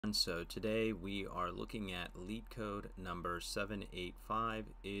So today we are looking at Leetcode number 785,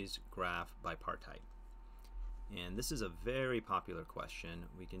 is graph bipartite? And this is a very popular question.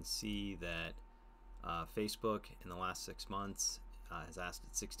 We can see that Facebook in the last 6 months has asked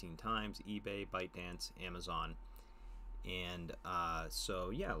it 16 times, eBay, ByteDance, Amazon. And so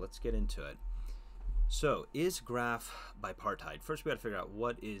yeah, let's get into it. So is graph bipartite? First we got to figure out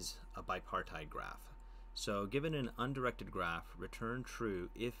what is a bipartite graph. So given an undirected graph, return true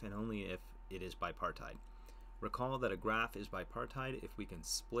if and only if it is bipartite. Recall that a graph is bipartite if we can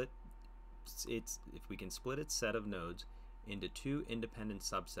split its set of nodes into two independent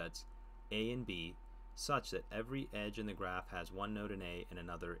subsets, A and B, such that every edge in the graph has one node in A and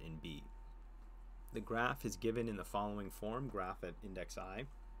another in B. The graph is given in the following form. Graph at index I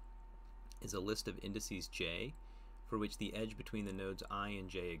is a list of indices j for which the edge between the nodes I and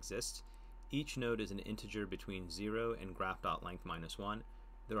j exists. Each node is an integer between 0 and graph.length minus 1.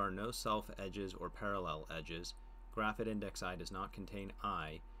 There are no self-edges or parallel edges. Graph at index I does not contain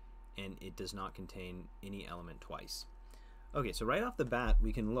I, and it does not contain any element twice. Okay, so right off the bat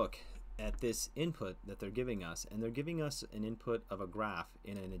we can look at this input that they're giving us, and they're giving us an input of a graph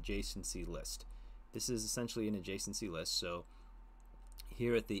in an adjacency list. This is essentially an adjacency list, so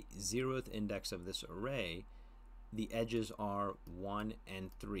here at the 0th index of this array, the edges are 1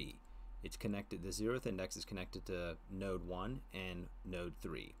 and 3. It's connected, the 0th index is connected to node 1 and node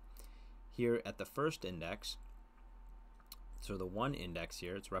 3. Here at the first index, so the 1 index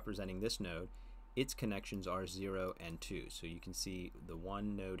here, it's representing this node, its connections are 0 and 2. So you can see the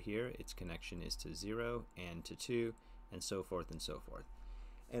 1 node here, its connection is to 0 and to 2, and so forth and so forth.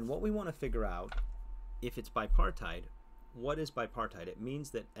 And what we want to figure out, if it's bipartite, what is bipartite? It means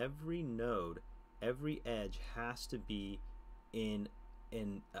that every node, every edge has to be in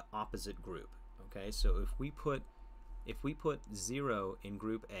an opposite group. Okay, so if we put 0 in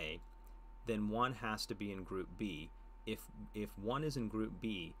group A, then 1 has to be in group B. If 1 is in group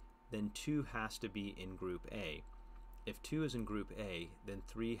B, then 2 has to be in group A. If 2 is in group A, then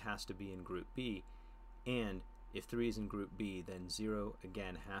 3 has to be in group B, and if 3 is in group B, then 0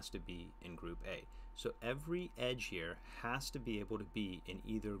 again has to be in group A. So every edge here has to be able to be in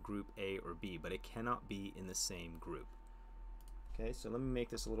either group A or B, but it cannot be in the same group. Okay, so let me make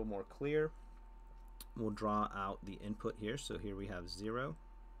this a little more clear. We'll draw out the input here. So here we have 0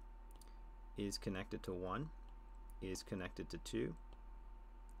 is connected to 1, is connected to 2,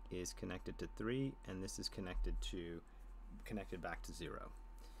 is connected to 3, and this is connected back to 0.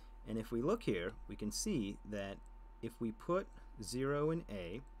 And if we look here, we can see that if we put 0 in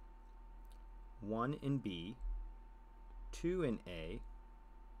A, 1 in B, 2 in A,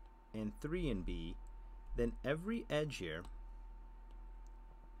 and 3 in B, then every edge here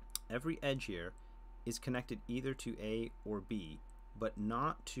is connected either to A or B, but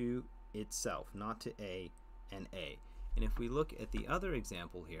not to itself, not to A and A. And if we look at the other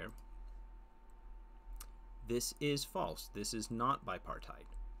example here, this is false. This is not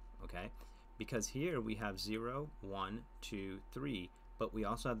bipartite, okay? Because here we have 0, 1, 2, 3, but we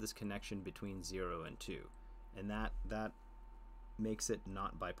also have this connection between 0 and 2. And that makes it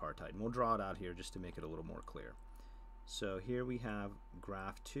not bipartite. And we'll draw it out here just to make it a little more clear. So here we have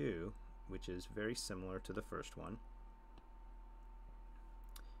graph 2, which is very similar to the first one.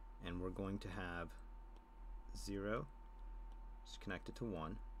 And we're going to have 0, which is connected to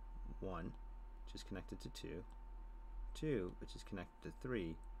 1, 1, which is connected to 2, 2, which is connected to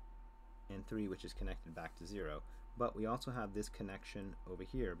 3, and 3, which is connected back to 0. But we also have this connection over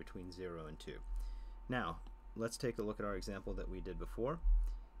here between 0 and 2. Now, let's take a look at our example that we did before.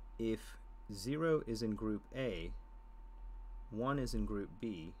 If 0 is in group A, 1 is in group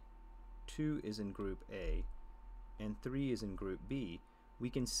B, 2 is in group A, and 3 is in group B, we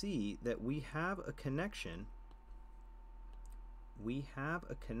can see that we have a connection. We have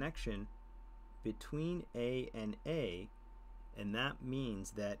a connection between A, and that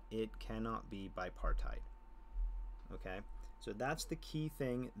means that it cannot be bipartite. Okay, so that's the key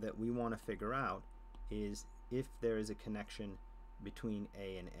thing that we want to figure out, is if there is a connection between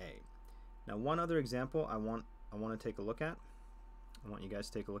A and A. Now, one other example I want to take a look at, I want you guys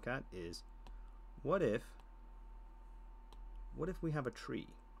to take a look at, is what if we have a tree?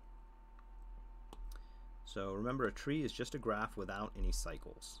 So remember, a tree is just a graph without any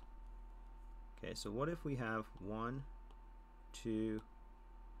cycles. Okay, so what if we have 1, 2,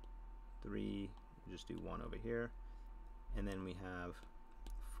 3, we'll just do 1 over here, and then we have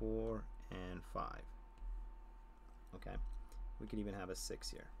 4 and 5. Okay, we could even have a 6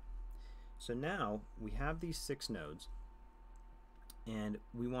 here. So now we have these 6 nodes, and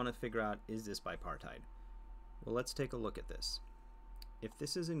we want to figure out, is this bipartite? Well, let's take a look at this. if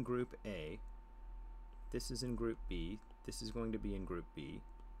this is in group A, this is in group B, this is going to be in group B,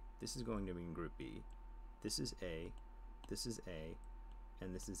 this is going to be in group B, this is A,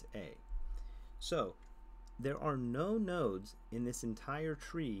 and this is A. So there are no nodes in this entire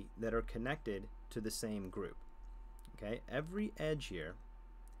tree that are connected to the same group. Okay, every edge here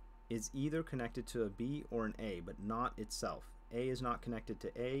is either connected to a B or an A, but not itself. A is not connected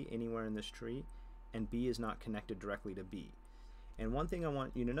to A anywhere in this tree, and B is not connected directly to B. And one thing I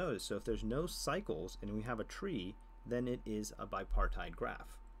want you to notice, so if there's no cycles and we have a tree, then it is a bipartite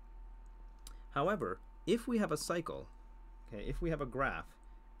graph. However, if we have a cycle, okay, if we have a graph,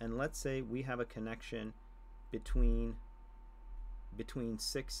 and let's say we have a connection between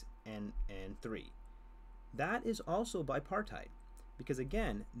 6 and 3, that is also bipartite, because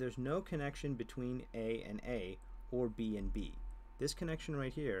again, there's no connection between A and A or B and B. This connection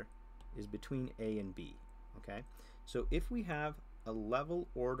right here is between A and B. Okay, so if we have a level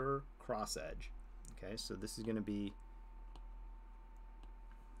order cross edge, okay, so this is going to be,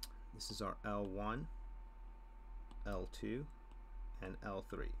 this is our L1, L2, and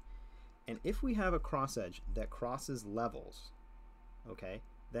L3. And if we have a cross edge that crosses levels, okay,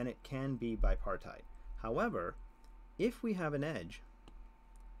 then it can be bipartite. However, if we have an edge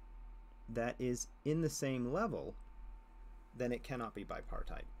that is in the same level, then it cannot be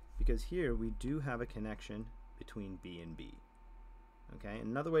bipartite, because here we do have a connection between B and B. Okay,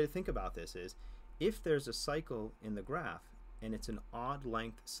 another way to think about this is, if there's a cycle in the graph and it's an odd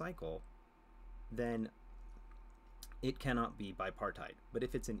length cycle, then it cannot be bipartite. But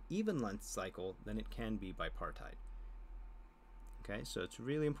if it's an even length cycle, then it can be bipartite. Okay, so it's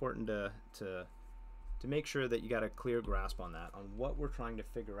really important to make sure that you got a clear grasp on that, on what we're trying to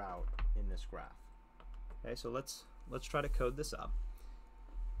figure out in this graph. Okay, so let's try to code this up.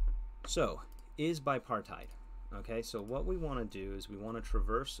 So, is bipartite. Okay, so what we want to do is we want to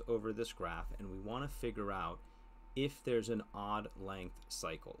traverse over this graph and we want to figure out if there's an odd length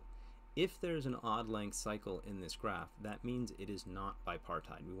cycle. If there's an odd length cycle in this graph, that means it is not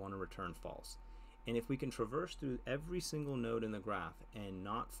bipartite. We want to return false. And if we can traverse through every single node in the graph and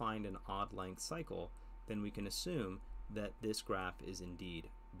not find an odd length cycle, then we can assume that this graph is indeed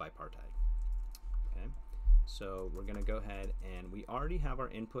bipartite. Okay, so we're going to go ahead, and we already have our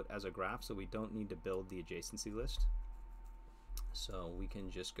input as a graph, so we don't need to build the adjacency list. So we can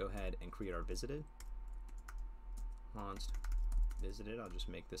just go ahead and create our visited. Const visited, I'll just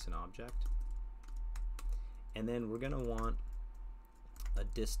make this an object. And then we're going to want a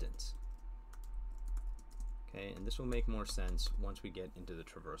distance. Okay, and this will make more sense once we get into the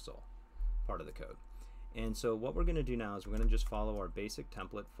traversal part of the code. And so what we're going to do now is we're going to just follow our basic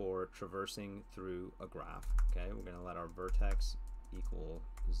template for traversing through a graph. Okay, we're going to let our vertex equal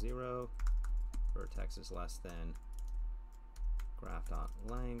 0, vertex is less than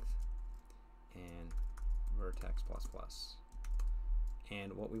graph.length, and vertex plus plus.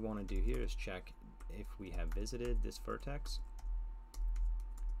 And what we want to do here is check if we have visited this vertex.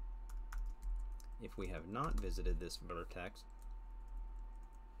 If we have not visited this vertex,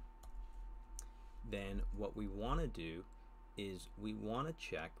 then what we want to do is we want to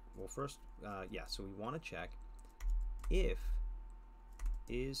check, well first, so we want to check if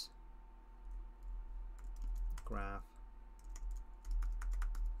is graph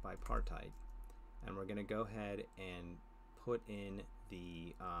bipartite, and we're going to go ahead and put in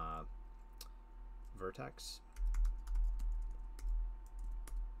the vertex,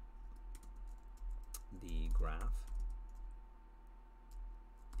 the graph,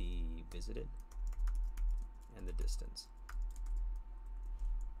 the visited, and the distance.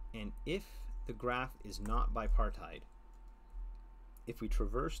 And if the graph is not bipartite, if we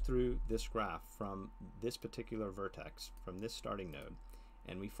traverse through this graph from this particular vertex, from this starting node,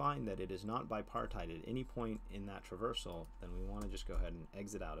 and we find that it is not bipartite at any point in that traversal, then we want to just go ahead and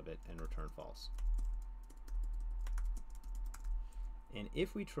exit out of it and return false. And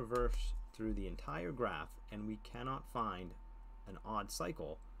if we traverse through the entire graph and we cannot find an odd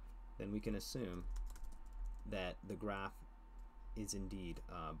cycle, then we can assume that the graph is indeed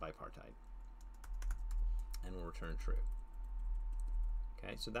bipartite, and we'll return true.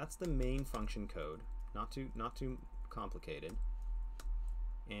 Okay, so that's the main function code, not too complicated.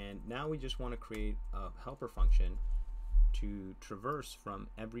 And now we just want to create a helper function to traverse from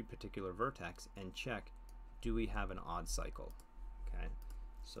every particular vertex and check, do we have an odd cycle? Okay,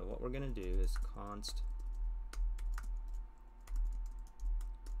 so what we're going to do is const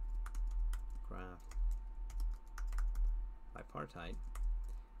graph bipartite.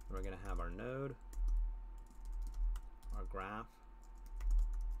 We're going to have our node, our graph,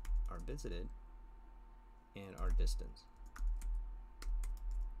 our visited, and our distance.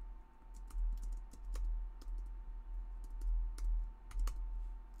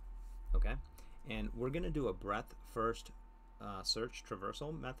 And we're going to do a breadth first search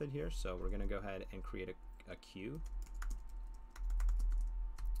traversal method here. So we're going to go ahead and create a queue,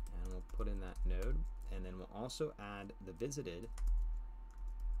 and we'll put in that node, and then we'll also add the visited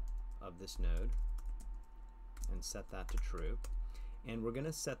of this node and set that to true. And we're going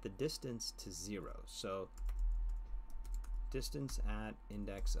to set the distance to 0. So distance at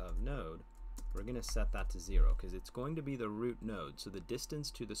index of node, we're going to set that to 0 because it's going to be the root node. So the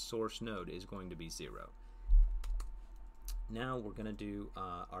distance to the source node is going to be 0. Now we're going to do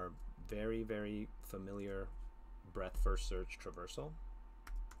our very, very familiar breadth first search traversal.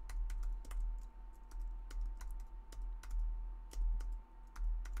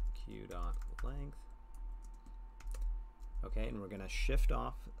 Queue.length. Okay, and we're going to shift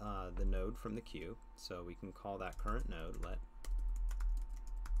off the node from the queue, so we can call that current node. Let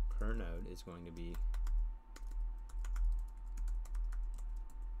current node is going to be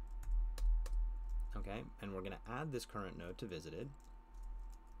okay, and we're going to add this current node to visited.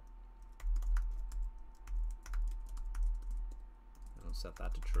 And we'll set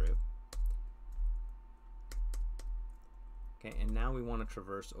that to true. Okay, and now we want to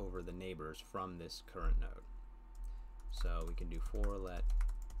traverse over the neighbors from this current node. So we can do for let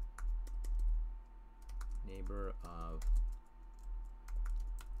neighbor of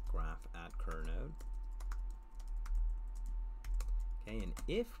graph at cur node. Okay, and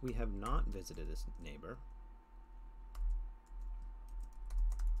if we have not visited this neighbor,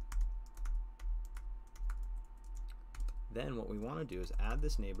 then what we want to do is add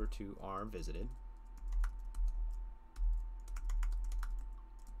this neighbor to our visited.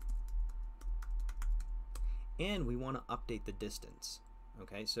 And we want to update the distance.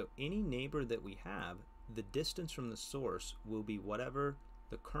 Okay, so any neighbor that we have, the distance from the source will be whatever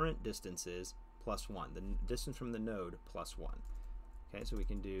the current distance is plus 1, the distance from the node plus 1. Okay, so we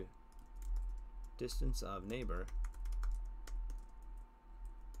can do distance of neighbor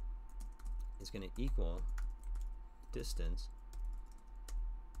is going to equal distance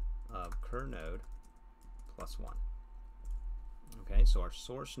of cur node plus 1. Okay, so our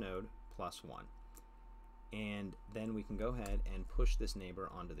source node plus 1. And then we can go ahead and push this neighbor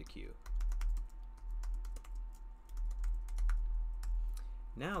onto the queue.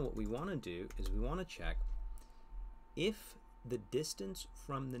 Now what we want to do is we want to check if the distance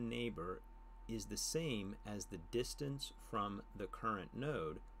from the neighbor is the same as the distance from the current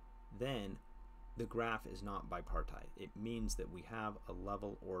node, then the graph is not bipartite. It means that we have a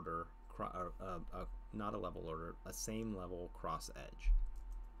level order, not a level order, a same level cross edge.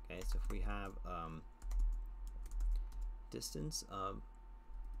 Okay, so if we have distance of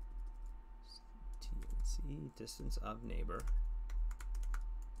distance of neighbor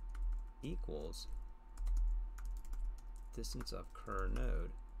equals distance of cur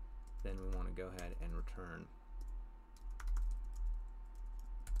node, then we want to go ahead and return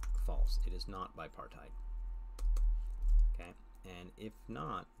false. It is not bipartite. Okay, and if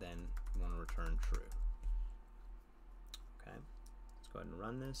not, then we want to return true. Okay, let's go ahead and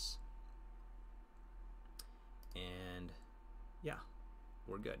run this. And yeah,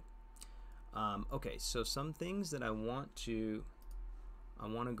 we're good. Okay, so some things that I want to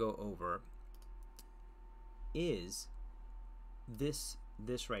go over is this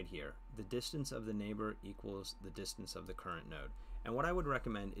right here. The distance of the neighbor equals the distance of the current node. And what I would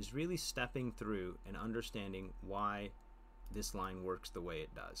recommend is really stepping through and understanding why this line works the way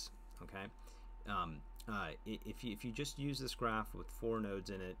it does. Okay, if you just use this graph with 4 nodes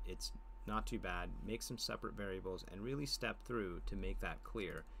in it, it's not too bad. Make some separate variables and really step through to make that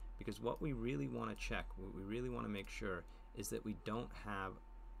clear, because what we really want to check, what we really want to make sure is that we don't have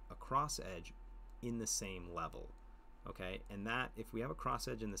a cross edge in the same level. Okay, and that if we have a cross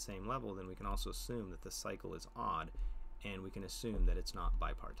edge in the same level, then we can also assume that the cycle is odd, and we can assume that it's not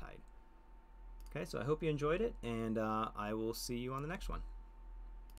bipartite. Okay, so I hope you enjoyed it, and I will see you on the next one.